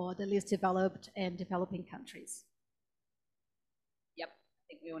for the least developed and developing countries. Yep, I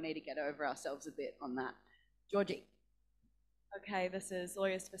think we all need to get over ourselves a bit on that. Georgie. Okay, this is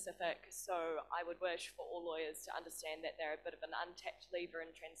lawyer specific, so I would wish for all lawyers to understand that they're a bit of an untapped lever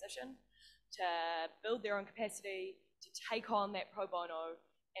in transition, to build their own capacity, to take on that pro bono,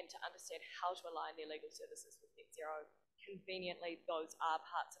 and to understand how to align their legal services with net zero. Conveniently, those are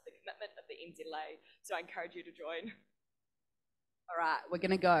parts of the commitment of the NZLA, so I encourage you to join. All right, we're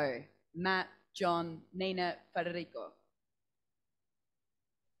going to go Matt, John, Nina, Federico.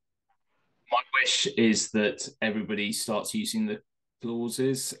 My wish is that everybody starts using the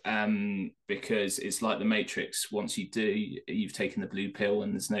clauses because it's like the Matrix. Once you do, you've taken the blue pill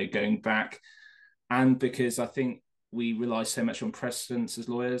and there's no going back. And because I think we rely so much on precedents as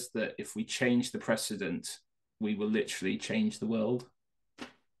lawyers that if we change the precedent, we will literally change the world.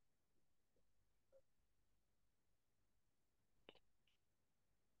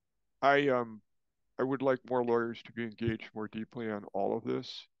 I would like more lawyers to be engaged more deeply on all of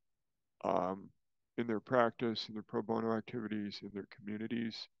this, in their practice, in their pro bono activities, in their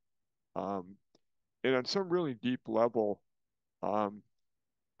communities, and on some really deep level, on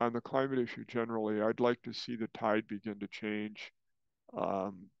the climate issue generally. I'd like to see the tide begin to change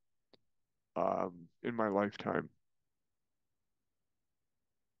in my lifetime.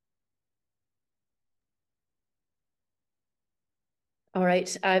 All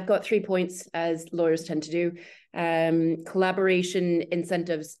right, I've got 3 points, as lawyers tend to do. Collaboration,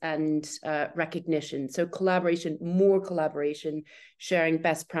 incentives, and recognition. So collaboration, more collaboration, sharing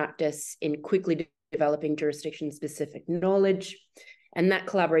best practice in quickly developing jurisdiction-specific knowledge. And that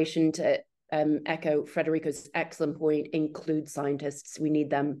collaboration, to echo Federico's excellent point, includes scientists. We need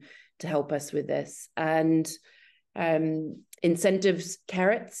them to help us with this. And incentives,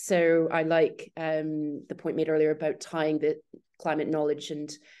 carrots. So I like the point made earlier about tying the climate knowledge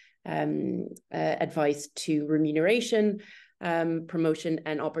and advice to remuneration, promotion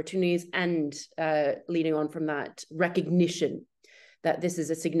and opportunities, and leading on from that, recognition that this is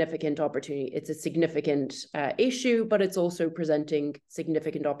a significant opportunity. It's a significant issue, but it's also presenting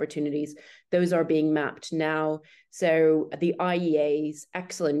significant opportunities. Those are being mapped now. So the IEA's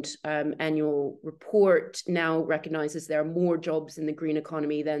excellent annual report now recognizes there are more jobs in the green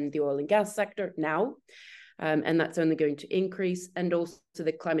economy than the oil and gas sector now. And that's only going to increase. And also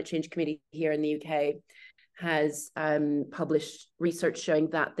the Climate Change Committee here in the UK has published research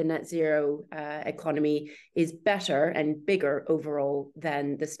showing that the net zero economy is better and bigger overall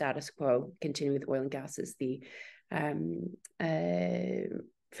than the status quo. Continuing with oil and gas is the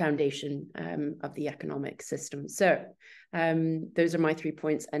foundation of the economic system. So those are my 3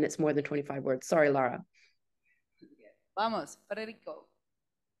 points, and it's more than 25 words. Sorry, Lara. Vamos, Federico.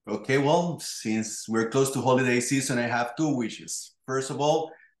 Okay, well, since we're close to holiday season, I have 2 wishes. First of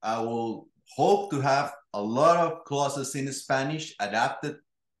all, I will hope to have a lot of clauses in Spanish adapted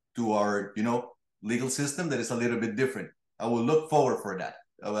to our, legal system that is a little bit different. I will look forward for that.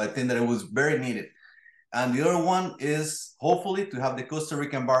 I think that it was very needed. And the other one is hopefully to have the Costa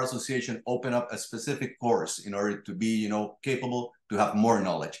Rican Bar Association open up a specific course in order to be, capable to have more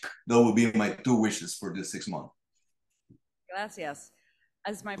knowledge. Those will be my 2 wishes for this 6 months. Gracias.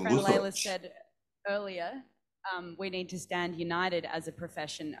 As my friend Layla said earlier, we need to stand united as a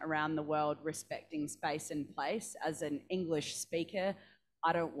profession around the world, respecting space and place. As an English speaker,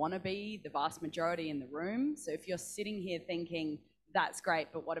 I don't want to be the vast majority in the room. So if you're sitting here thinking, that's great,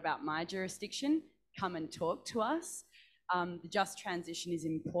 but what about my jurisdiction? Come and talk to us. The just transition is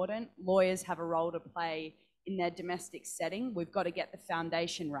important. Lawyers have a role to play in their domestic setting. We've got to get the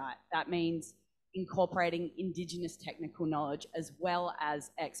foundation right. That means incorporating Indigenous technical knowledge as well as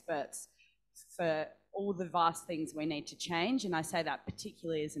experts for all the vast things we need to change. And I say that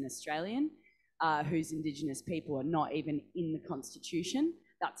particularly as an Australian whose Indigenous people are not even in the Constitution.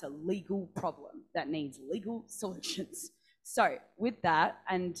 That's a legal problem that needs legal solutions. So with that,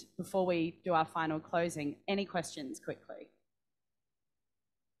 and before we do our final closing, any questions quickly?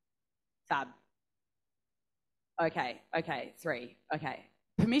 Fab. Okay, 3, okay.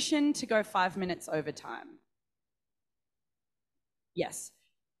 Permission to go 5 minutes over time. Yes,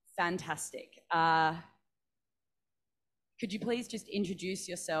 fantastic. Could you please just introduce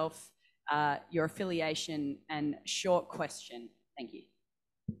yourself, your affiliation, and short question? Thank you.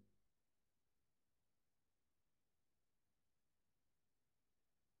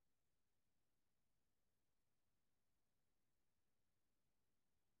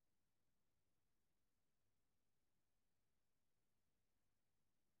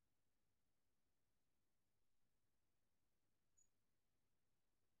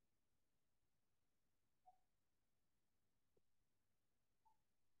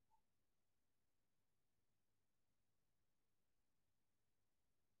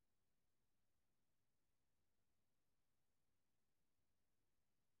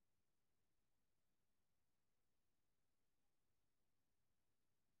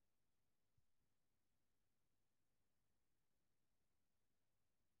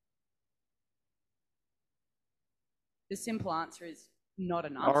 The simple answer is not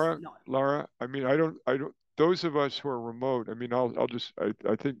enough. Lara, I mean, I don't, those of us who are remote, I mean,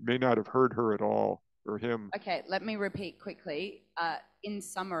 I think may not have heard her at all, or him. Okay, let me repeat quickly. In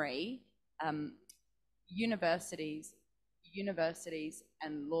summary, universities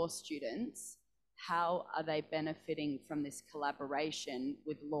and law students, how are they benefiting from this collaboration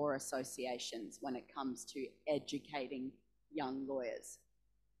with law associations when it comes to educating young lawyers?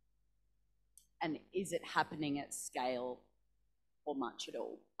 And is it happening at scale or much at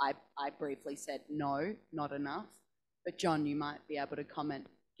all? I briefly said no, not enough. But John, you might be able to comment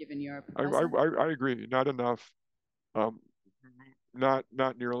given you're a professor. I agree, not enough. Not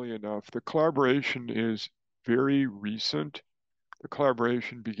nearly enough. The collaboration is very recent. The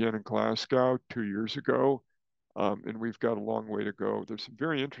collaboration began in Glasgow 2 years ago, and we've got a long way to go. There's some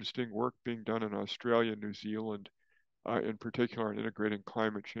very interesting work being done in Australia and New Zealand, in particular in integrating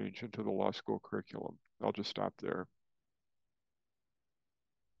climate change into the law school curriculum. I'll just stop there.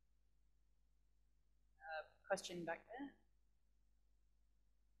 Question back there.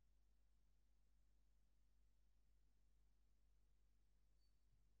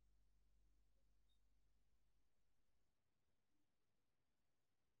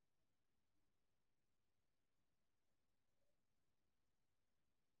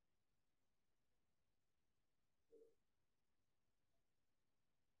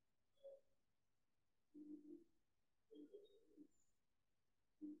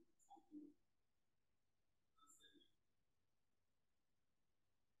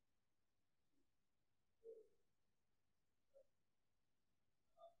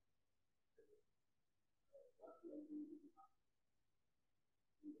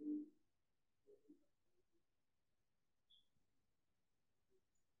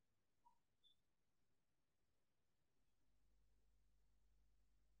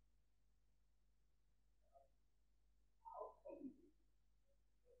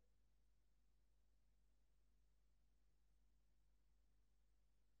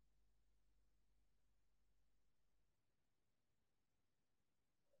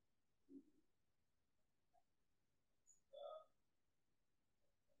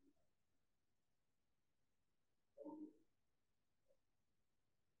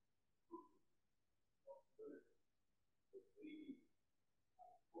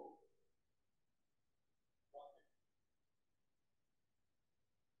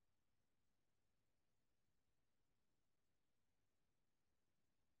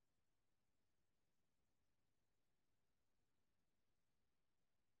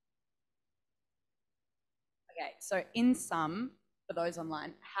 Okay, so in sum, for those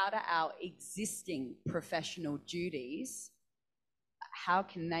online, how do our existing professional duties, how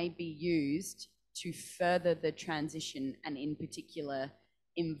can they be used to further the transition and in particular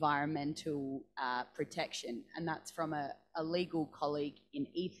environmental protection? And that's from a legal colleague in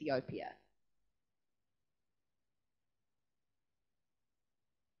Ethiopia.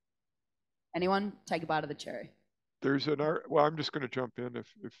 Anyone take a bite of the cherry? There's well, I'm just going to jump in. If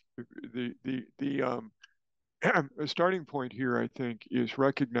the starting point here, I think, is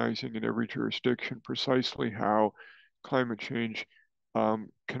recognizing in every jurisdiction precisely how climate change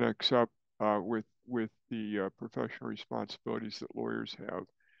connects up with the professional responsibilities that lawyers have.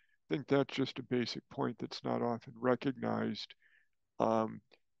 I think that's just a basic point that's not often recognized. And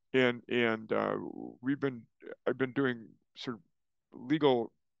I've been doing sort of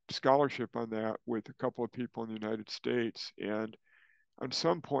legal scholarship on that with a couple of people in the United States, and on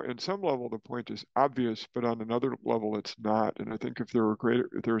some level the point is obvious, but on another level it's not. And I think if there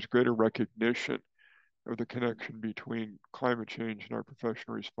was greater recognition of the connection between climate change and our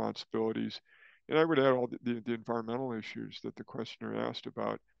professional responsibilities, and I would add all the environmental issues that the questioner asked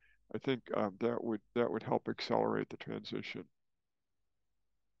about, I think that would help accelerate the transition.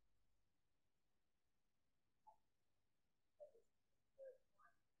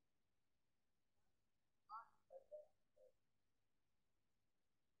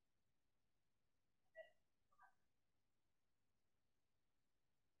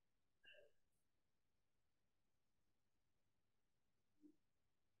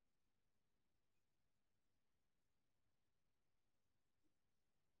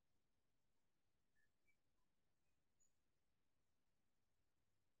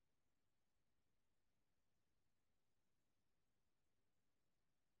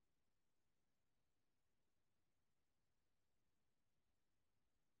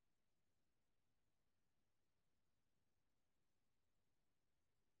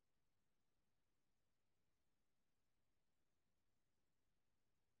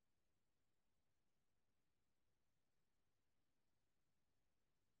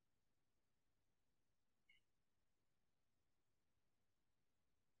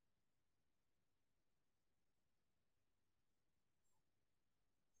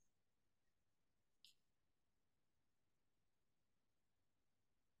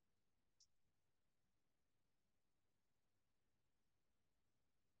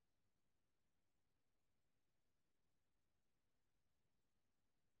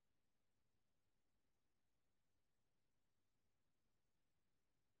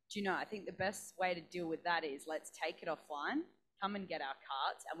 do you know, I think the best way to deal with that is let's take it offline, come and get our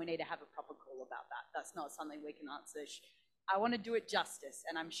cards, and we need to have a proper call about that. That's not something we can answer. I want to do it justice,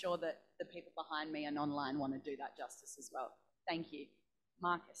 and I'm sure that the people behind me and online want to do that justice as well. Thank you.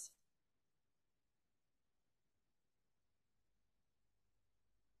 Marcus.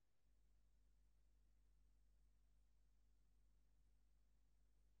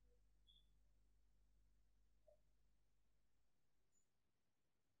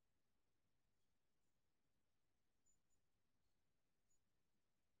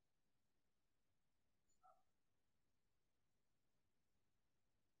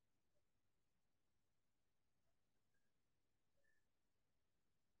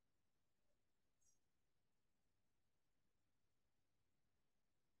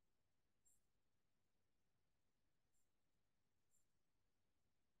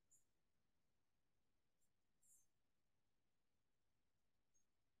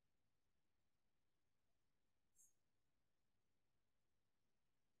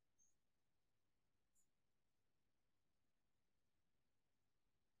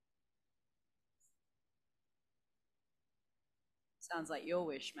 Sounds like your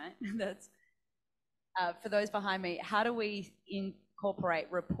wish, mate. That's for those behind me. How do we incorporate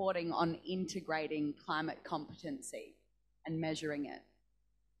reporting on integrating climate competency and measuring it?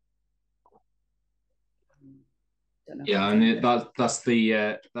 Yeah, and that's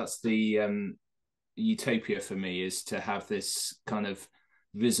the utopia for me, is to have this kind of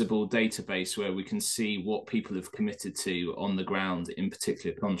visible database where we can see what people have committed to on the ground in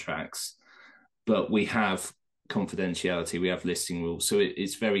particular contracts, but we have confidentiality, we have listing rules, so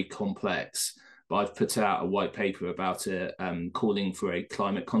it's very complex. But I've put out a white paper about calling for a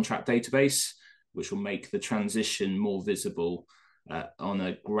climate contract database, which will make the transition more visible on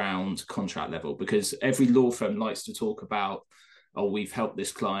a ground contract level, because every law firm likes to talk about, oh, we've helped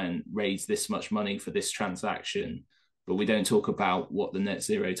this client raise this much money for this transaction, but we don't talk about what the net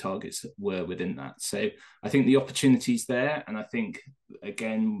zero targets were within that. So I think the opportunity's there, and I think,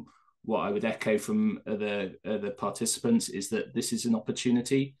 again, what I would echo from other participants is that this is an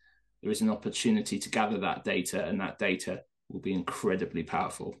opportunity. There is an opportunity to gather that data, and that data will be incredibly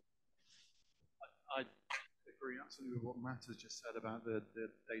powerful. I agree absolutely with what Matt has just said about the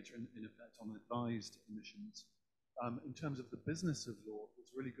data in effect on advised emissions. In terms of the business of law, there's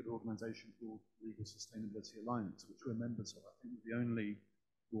a really good organisation called Legal Sustainability Alliance, which we're members of. I think we're the only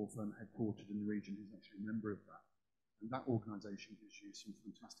law firm headquartered in the region who's actually a member of that. And that organisation gives you some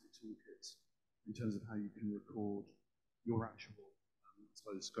fantastic toolkits in terms of how you can record your actual, I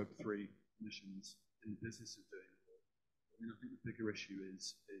suppose, Scope 3 emissions in the business of doing it. I mean, I think the bigger issue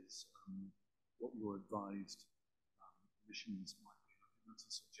is what your advised emissions might be. I think that's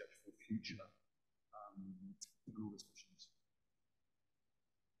a subject for future discussions.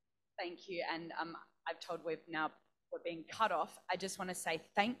 Thank you, and I've told we're being cut off. I just want to say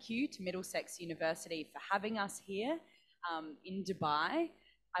thank you to Middlesex University for having us here in Dubai.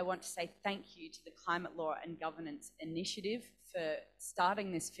 I want to say thank you to the Climate Law and Governance Initiative for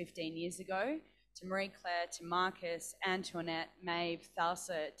starting this 15 years ago, to Marie-Claire, to Marcus, Antoinette, Maeve,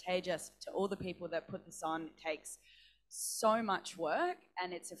 Thalsa, Tejas, to all the people that put this on. It takes so much work,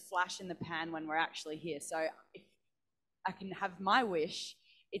 and it's a flash in the pan when we're actually here. So if I can have my wish,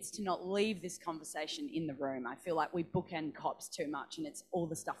 it's to not leave this conversation in the room. I feel like we bookend COPs too much, and it's all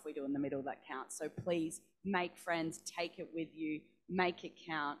the stuff we do in the middle that counts. So please make friends, take it with you, make it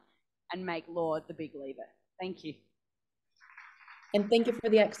count, and make law the big lever. Thank you. And thank you for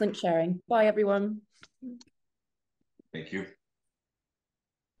the excellent sharing. Bye, everyone. Thank you.